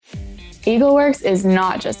EagleWorks is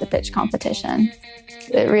not just a pitch competition.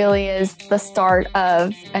 It really is the start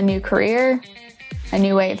of a new career, a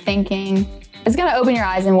new way of thinking. It's going to open your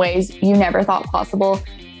eyes in ways you never thought possible.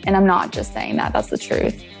 And I'm not just saying that, that's the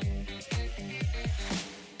truth.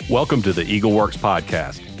 Welcome to the EagleWorks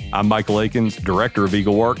podcast. I'm Michael Akins, Director of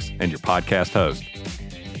EagleWorks and your podcast host.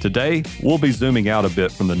 Today, we'll be zooming out a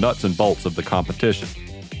bit from the nuts and bolts of the competition.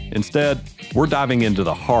 Instead, we're diving into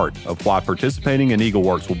the heart of why participating in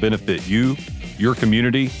EagleWorks will benefit you, your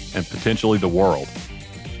community, and potentially the world.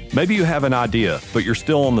 Maybe you have an idea, but you're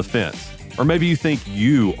still on the fence. Or maybe you think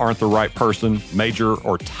you aren't the right person, major,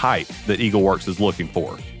 or type that EagleWorks is looking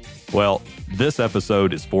for. Well, this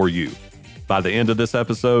episode is for you. By the end of this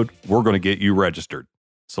episode, we're going to get you registered.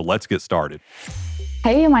 So let's get started.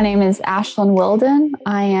 Hey, my name is Ashlyn Wilden.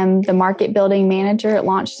 I am the Market Building Manager at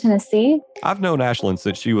Launch Tennessee. I've known Ashlyn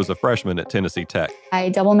since she was a freshman at Tennessee Tech. I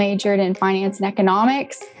double majored in finance and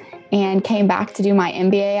economics and came back to do my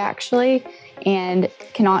MBA actually, and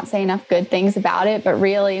cannot say enough good things about it. But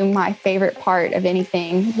really, my favorite part of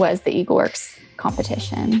anything was the EagleWorks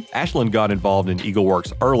competition. Ashlyn got involved in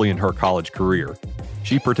EagleWorks early in her college career.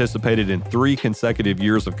 She participated in 3 consecutive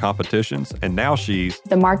years of competitions, and now she's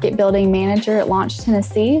the Market Building Manager at Launch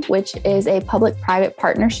Tennessee, which is a public-private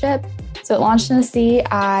partnership. So at Launch Tennessee,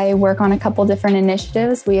 I work on a couple different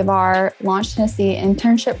initiatives. We have our Launch Tennessee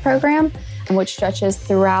internship program, which stretches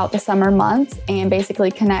throughout the summer months and basically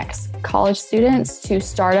connects college students to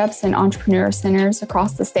startups and entrepreneur centers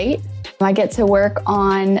across the state. I get to work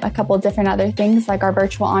on a couple different other things like our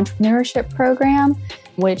virtual entrepreneurship program,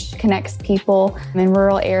 which connects people in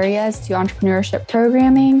rural areas to entrepreneurship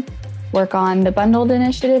programming. Work on the Bundled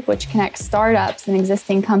Initiative, which connects startups and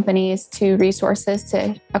existing companies to resources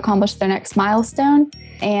to accomplish their next milestone.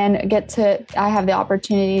 And I have the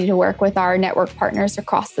opportunity to work with our network partners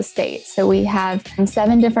across the state. So we have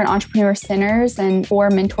 7 different entrepreneur centers and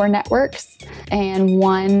 4 mentor networks, and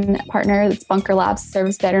 1 partner that's Bunker Labs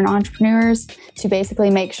serves veteran entrepreneurs to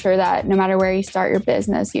basically make sure that no matter where you start your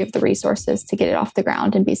business, you have the resources to get it off the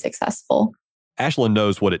ground and be successful. Ashlyn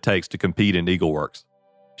knows what it takes to compete in EagleWorks.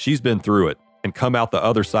 She's been through it and come out the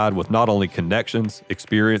other side with not only connections,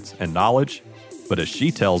 experience, and knowledge, but as she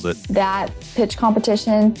tells it, that pitch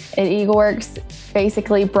competition at EagleWorks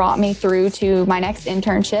basically brought me through to my next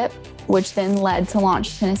internship, which then led to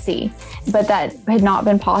Launch Tennessee. But that had not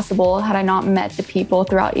been possible had I not met the people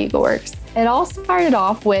throughout EagleWorks. It all started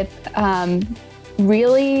off with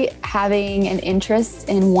really having an interest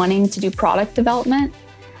in wanting to do product development.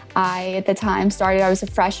 At the time I was a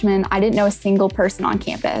freshman. I didn't know a single person on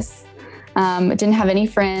campus. I didn't have any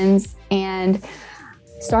friends. And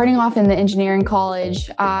starting off in the engineering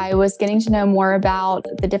college, I was getting to know more about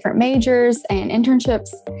the different majors and internships.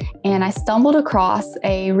 And I stumbled across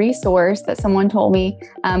a resource that someone told me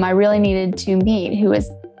I really needed to meet, who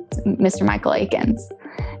was Mr. Michael Akins.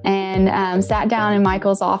 And sat down in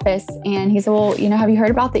Michael's office and he said, well, have you heard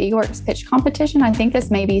about the EagleWorks pitch competition? I think this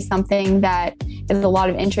may be something that is a lot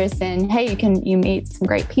of interest in. Hey, you meet some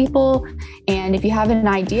great people. And if you have an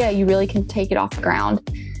idea, you really can take it off the ground.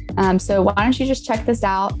 So why don't you just check this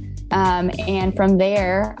out? And from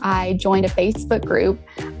there, I joined a Facebook group.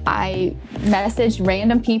 I messaged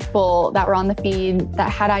random people that were on the feed that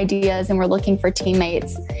had ideas and were looking for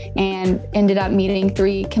teammates, and ended up meeting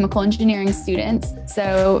 3 chemical engineering students.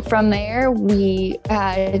 So from there, we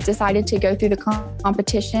decided to go through the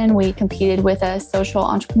competition. We competed with a social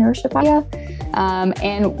entrepreneurship idea.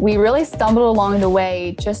 And we really stumbled along the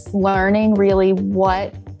way, just learning really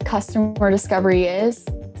what customer discovery is.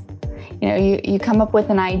 You come up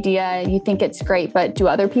with an idea, you think it's great, but do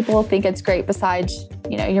other people think it's great besides,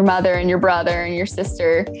 your mother and your brother and your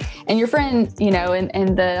sister and your friend,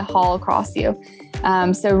 in the hall across you?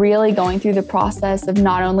 So really going through the process of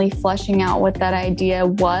not only fleshing out what that idea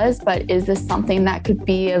was, but is this something that could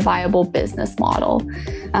be a viable business model?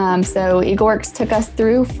 So EagleWorks took us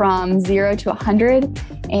through from 0 to 100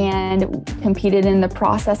 and competed in the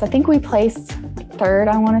process. I think we placed 3rd,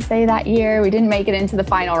 I want to say, that year. We didn't make it into the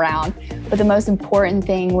final round, but the most important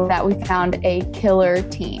thing was that we found a killer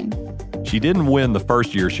team. She didn't win the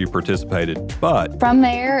first year she participated, but from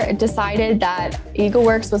there, I decided that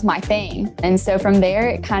EagleWorks was my thing. And so from there,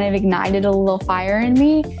 it kind of ignited a little fire in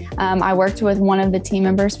me. I worked with one of the team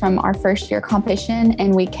members from our first year competition,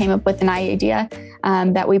 and we came up with an idea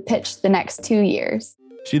that we pitched the next 2 years.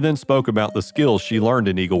 She then spoke about the skills she learned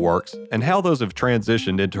in EagleWorks and how those have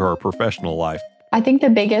transitioned into her professional life. I think the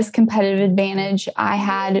biggest competitive advantage I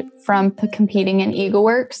had from competing in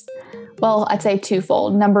EagleWorks, well, I'd say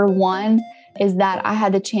twofold. Number one, is that I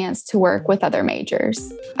had the chance to work with other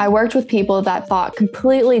majors. I worked with people that thought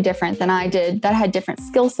completely different than I did, that had different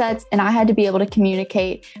skill sets, and I had to be able to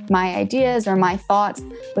communicate my ideas or my thoughts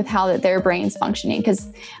with how that their brain's functioning.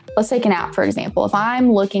 Because let's take an app, for example. If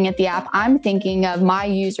I'm looking at the app, I'm thinking of my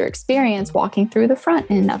user experience walking through the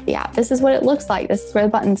front end of the app. This is what it looks like. This is where the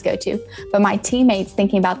buttons go to. But my teammates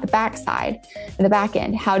thinking about the backside, the back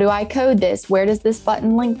end. How do I code this? Where does this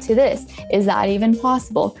button link to this? Is that even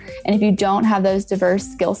possible? And if you don't have those diverse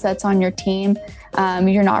skill sets on your team,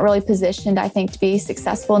 you're not really positioned, I think, to be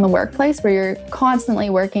successful in the workplace, where you're constantly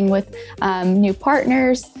working with new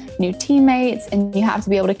partners, new teammates, and you have to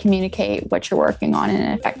be able to communicate what you're working on in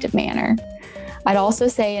an effective manner. I'd also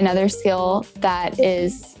say another skill that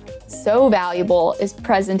is so valuable is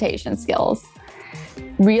presentation skills.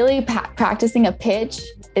 Really practicing a pitch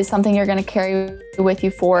is something you're going to carry with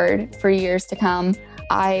you forward for years to come.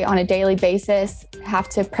 I, on a daily basis, have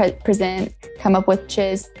to present, come up with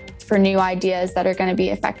pitches for new ideas that are going to be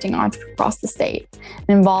affecting entrepreneurs across the state,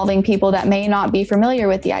 involving people that may not be familiar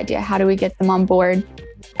with the idea. How do we get them on board?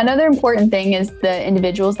 Another important thing is the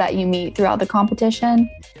individuals that you meet throughout the competition,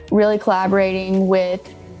 really collaborating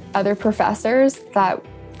with other professors that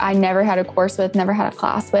I never had a course with, never had a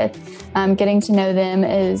class with. Getting to know them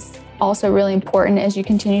is also really important as you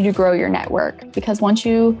continue to grow your network, because once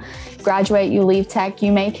you graduate, you leave tech,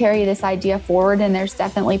 you may carry this idea forward, and there's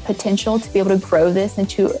definitely potential to be able to grow this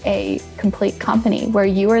into a complete company where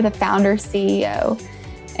you are the founder, CEO,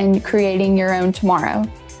 and creating your own tomorrow.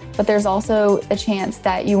 But there's also a chance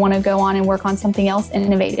that you want to go on and work on something else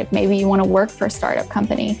innovative. Maybe you want to work for a startup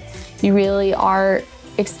company. You really are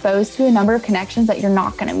exposed to a number of connections that you're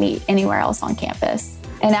not going to meet anywhere else on campus.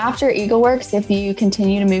 And after EagleWorks, if you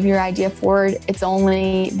continue to move your idea forward, it's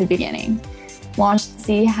only the beginning. Launch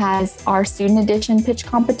Tennessee has our student edition pitch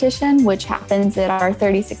competition, which happens at our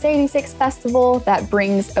 3686 festival that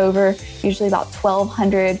brings over usually about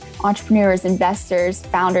 1,200 entrepreneurs, investors,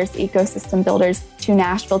 founders, ecosystem builders to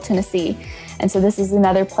Nashville, Tennessee. And so this is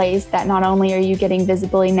another place that not only are you getting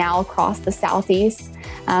visibility now across the Southeast,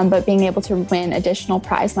 but being able to win additional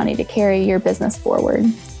prize money to carry your business forward.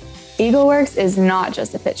 EagleWorks is not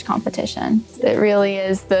just a pitch competition. It really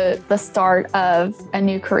is the start of a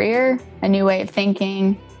new career, a new way of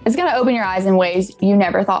thinking. It's going to open your eyes in ways you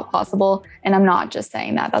never thought possible. And I'm not just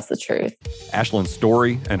saying that, that's the truth. Ashlyn's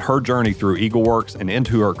story and her journey through EagleWorks and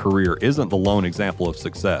into her career isn't the lone example of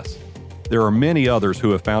success. There are many others who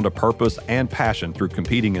have found a purpose and passion through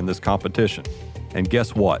competing in this competition. And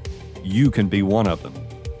guess what? You can be one of them.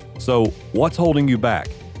 So what's holding you back?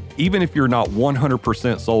 Even if you're not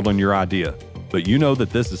 100% sold on your idea, but you know that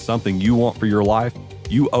this is something you want for your life,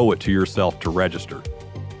 you owe it to yourself to register.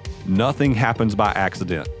 Nothing happens by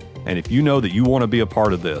accident. And if you know that you want to be a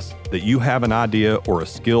part of this, that you have an idea or a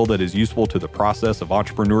skill that is useful to the process of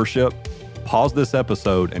entrepreneurship, pause this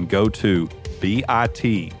episode and go to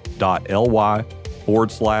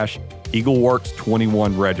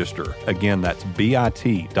bit.ly/EagleWorks21 register. Again, that's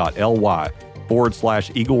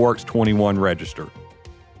bit.ly/EagleWorks21 register.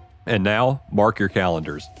 And now, mark your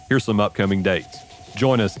calendars. Here's some upcoming dates.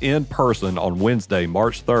 Join us in person on Wednesday,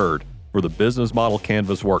 March 3rd for the Business Model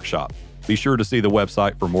Canvas Workshop. Be sure to see the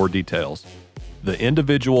website for more details. The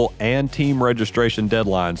individual and team registration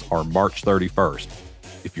deadlines are March 31st.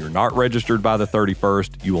 If you're not registered by the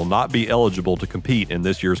 31st, you will not be eligible to compete in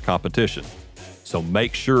this year's competition. So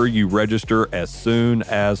make sure you register as soon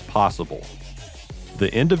as possible.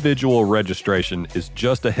 The individual registration is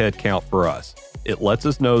just a head count for us. It lets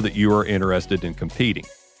us know that you are interested in competing.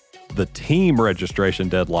 The team registration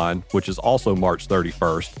deadline, which is also March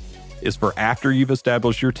 31st, is for after you've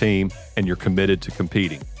established your team and you're committed to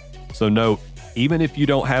competing. So note, even if you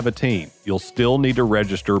don't have a team, you'll still need to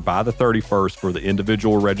register by the 31st for the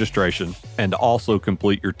individual registration and also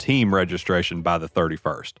complete your team registration by the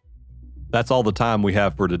 31st. That's all the time we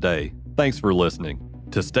have for today. Thanks for listening.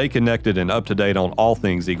 To stay connected and up to date on all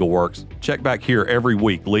things EagleWorks, check back here every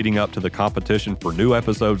week leading up to the competition for new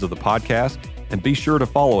episodes of the podcast, and be sure to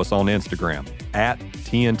follow us on Instagram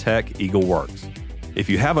 @TNTechEagleWorks. If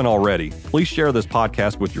you haven't already, please share this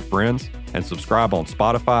podcast with your friends and subscribe on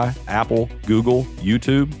Spotify, Apple, Google,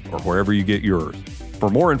 YouTube, or wherever you get yours. For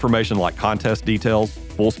more information like contest details,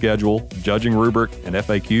 full schedule, judging rubric, and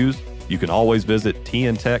FAQs, you can always visit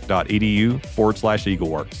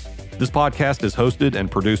tntech.edu/EagleWorks. This podcast is hosted and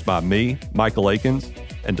produced by me, Michael Akins,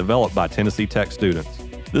 and developed by Tennessee Tech students.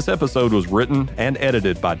 This episode was written and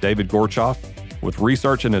edited by David Gorchoff, with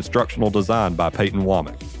research and instructional design by Peyton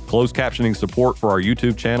Womack. Closed captioning support for our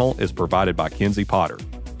YouTube channel is provided by Kenzie Potter.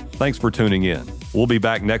 Thanks for tuning in. We'll be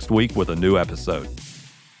back next week with a new episode.